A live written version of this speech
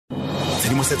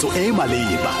tshedimosetso e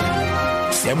maleba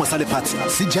seemo sa lefatshe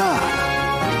se jang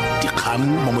dikgang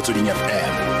mo motsweding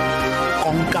FM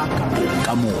konka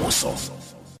bokamoso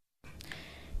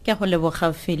ke go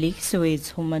leboga Felix o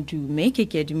etshoma dume ke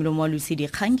Keadimilwe Moalusi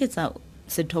dikgang ke tsa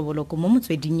sethoboloko mo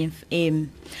motsweding FM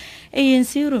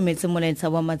ANC rometse molaetsa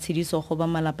wa matshediso go ba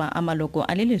malapa a maloko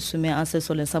a le 10 a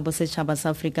sesole sa bosetšhaba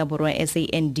sa Afrika Borwa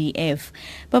SANDF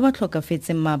ba ba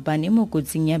tlhokafetseng maabane mo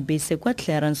kotsing ya bese kwa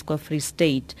Clarence kwa Free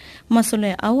State.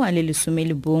 Masole ao a le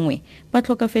 11 ba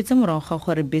tlhokafetse morago ga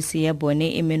gore bese ya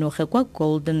bone e menoge kwa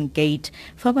Golden Gate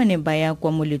fa ba ne ba ya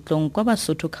kwa moletlong kwa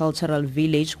Basotho Cultural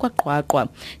Village kwa Qwaqwa.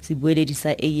 Sebueledi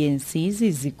sa ANC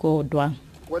Zizikodwa.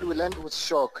 When we land with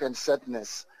shock and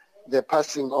sadness the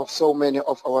passing of so many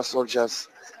of our soldiers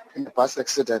in the bus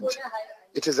accident.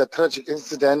 It is a tragic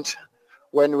incident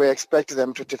when we expect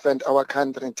them to defend our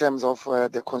country in terms of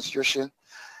the constitution.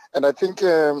 And I think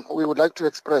we would like to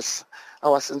express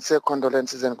our sincere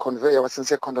condolences and convey our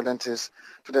sincere condolences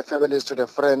to the families, to the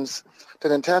friends, to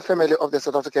the entire family of the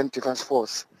South African Defence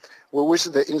Force. We wish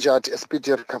the injured a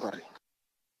speedy recovery.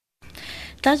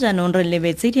 Tla jaanong re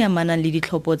lebetse di amanang le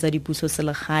ditlhopho tsa dipuso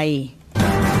selegae.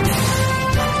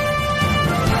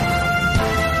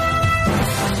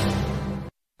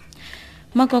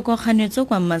 Makokoganyetso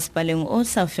kwa masepaleng o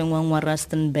sa fengwang wa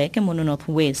Rustenburg mo North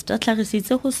West a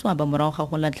tlhagisitse go swaba morago ga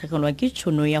go latlhegelwa ke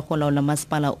tšhono ya go laola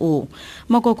masepala o.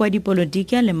 Makoko a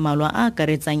dipolotiki a le mmalwa a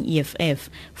akaretsang EFF,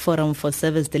 Forum for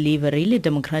Service Delivery le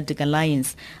Democratic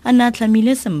Alliance a ne a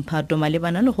tlhamile semphato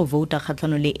malebana le go vouta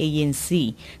kgatlhano le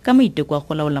ANC ka maiteko a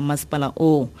go laola masepala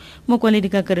o.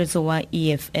 Mokwaledi-kakaretso wa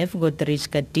EFF Godrich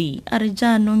Kati a re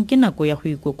jaanong ke nako ya go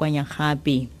ikokwanya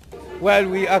gape. Well,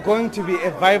 we are going to be a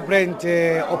vibrant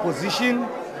opposition.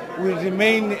 We'll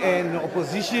remain in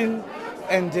opposition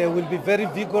and we'll be very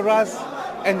vigorous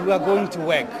and we are going to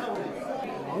work.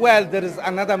 Well, there is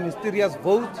another mysterious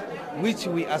vote which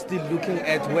we are still looking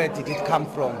at where did it come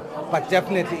from. But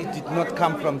definitely it did not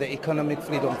come from the economic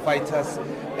freedom fighters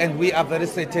and we are very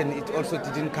certain it also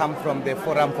didn't come from the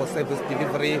Forum for Service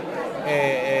Delivery,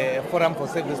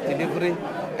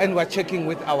 and we're checking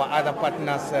with our other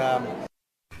partners.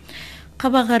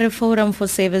 Kabagare Forum for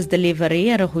Service Delivery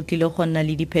a re go tlile go nna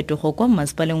le diphetogo kwa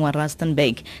masepaleng wa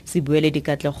Rustenburg. Sebueledi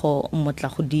Katlego motla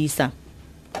godisa.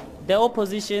 The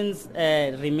opposition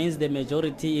remains the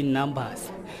majority in numbers.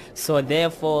 So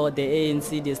therefore the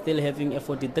ANC they're still having a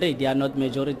 43. They are not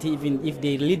majority even if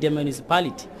they lead the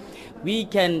municipality.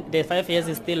 The 5 years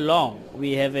is still long.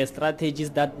 We have strategies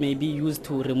that may be used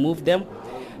to remove them.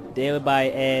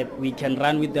 Thereby we can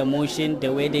run with the motion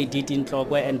the way they did in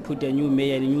Tlokwe and put a new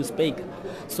mayor and a new speaker.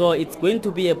 So it's going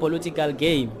to be a political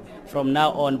game from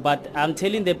now on. But I'm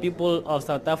telling the people of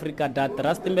South Africa that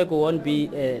Rustenburg won't be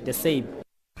the same.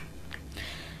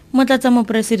 Motlatsa mo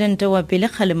presidente wa pele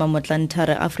Kgalema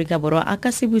Motlantare Afrika Borwa a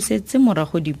ka se busetse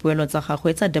morago dipuelo tsa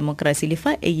gagwe tsa demokrasi le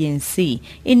fa ANC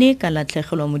e ne ka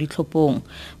latlhegelwa mo ditlhophong.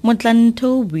 Motlanthe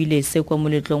o buile se kwa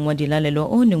moletlong wa dilalelo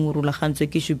o neng o rulagantswe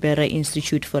ke Jupiter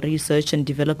Institute for Research and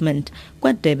Development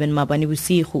kwa Durban maabane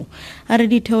bosigo. A re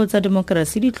ditheo tsa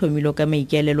demokrasi di tlhomilwe ka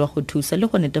maikaelelo go thusa le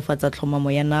go netefatsa tlhomamo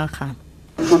ya naga.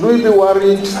 Should we be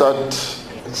worried that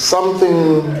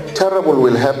something terrible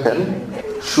will happen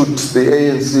should the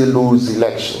ANC lose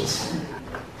elections?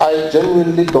 I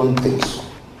genuinely don't think so,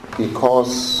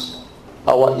 because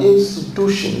our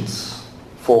institutions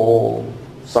for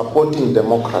supporting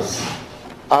democracy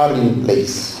are in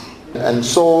place. And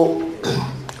so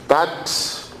that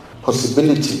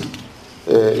possibility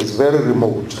is very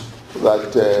remote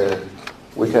that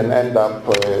we can end up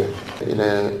in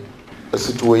a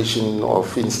situation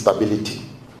of instability.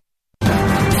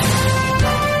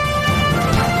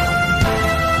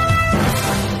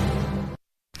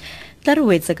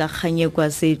 Tarwetse ka ganye kwa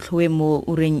setlhoe mo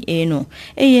ureng eno.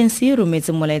 ANC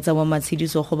rometse molaetsa wa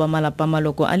matshediso go ba malapa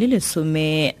maloko a le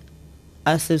 10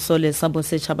 a sesole sa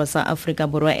bosetšhaba sa Afrika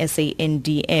Borwa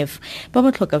SANDF ba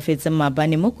ba tlhokafetseng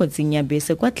maabane mo kotsing ya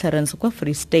bese kwa Clarence kwa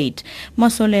Free State.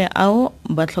 Masole ao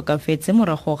ba tlhokafetse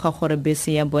morago ga gore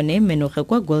bese ya bone menoge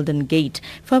kwa Golden Gate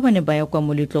fa ba ne ba ya kwa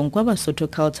moletlong kwa Basotho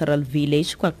Cultural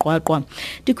Village kwa Qwaqwa.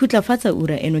 Dikhutlafatsa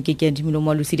ura eno ke Keadimilwe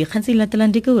Moalusi dikgang tse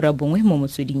latelang di ka ura bongwe mo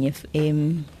motsweding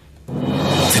FM.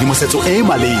 Tshedimosetso e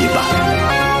maleba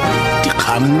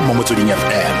dikgang mo motsweding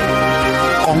FM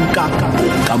konka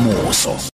bokamoso.